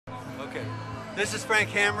Okay. This is Frank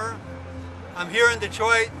Hammer. I'm here in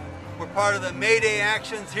Detroit. We're part of the May Day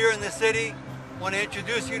actions here in the city. I want to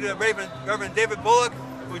introduce you to Reverend David Bullock,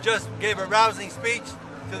 who just gave a rousing speech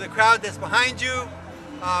to the crowd that's behind you.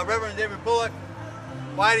 Reverend David Bullock,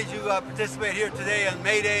 why did you participate here today on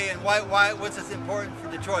May Day, and what's this important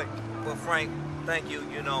for Detroit? Well, Frank, thank you,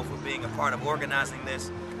 for being a part of organizing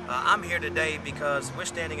this. I'm here today because we're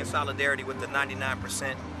standing in solidarity with the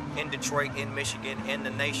 99% in Detroit, in Michigan, in the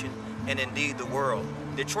nation, and indeed the world.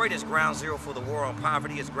 Detroit is ground zero for the war on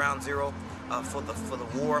poverty. It's ground zero for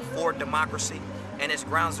the war for democracy, and it's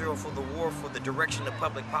ground zero for the war for the direction of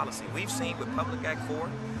public policy. We've seen with Public Act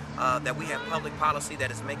 4 that we have public policy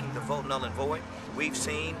that is making the vote null and void. We've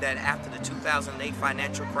seen that after the 2008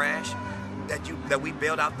 financial crash, that we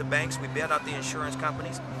bailed out the banks, we bailed out the insurance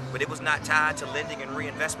companies, but it was not tied to lending and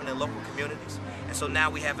reinvestment in local communities. And so now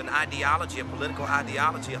we have an ideology, a political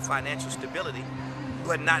ideology of financial stability,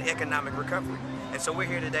 but not economic recovery. And so we're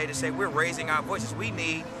here today to say we're raising our voices. We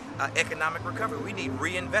need economic recovery. We need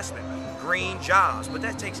reinvestment, green jobs, but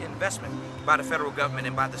that takes investment by the federal government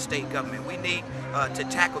and by the state government. We need to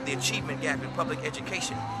tackle the achievement gap in public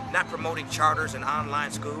education, not promoting charters and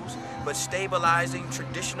online schools, but stabilizing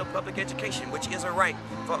traditional public education, which is a right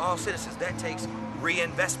for all citizens. That takes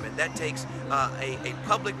reinvestment. That takes a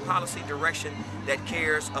public policy direction that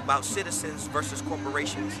cares about citizens versus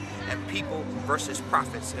corporations and people versus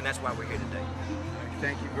profits, and that's why we're here today.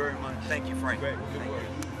 Thank you very much. Thank you, Frank. Great. Good work.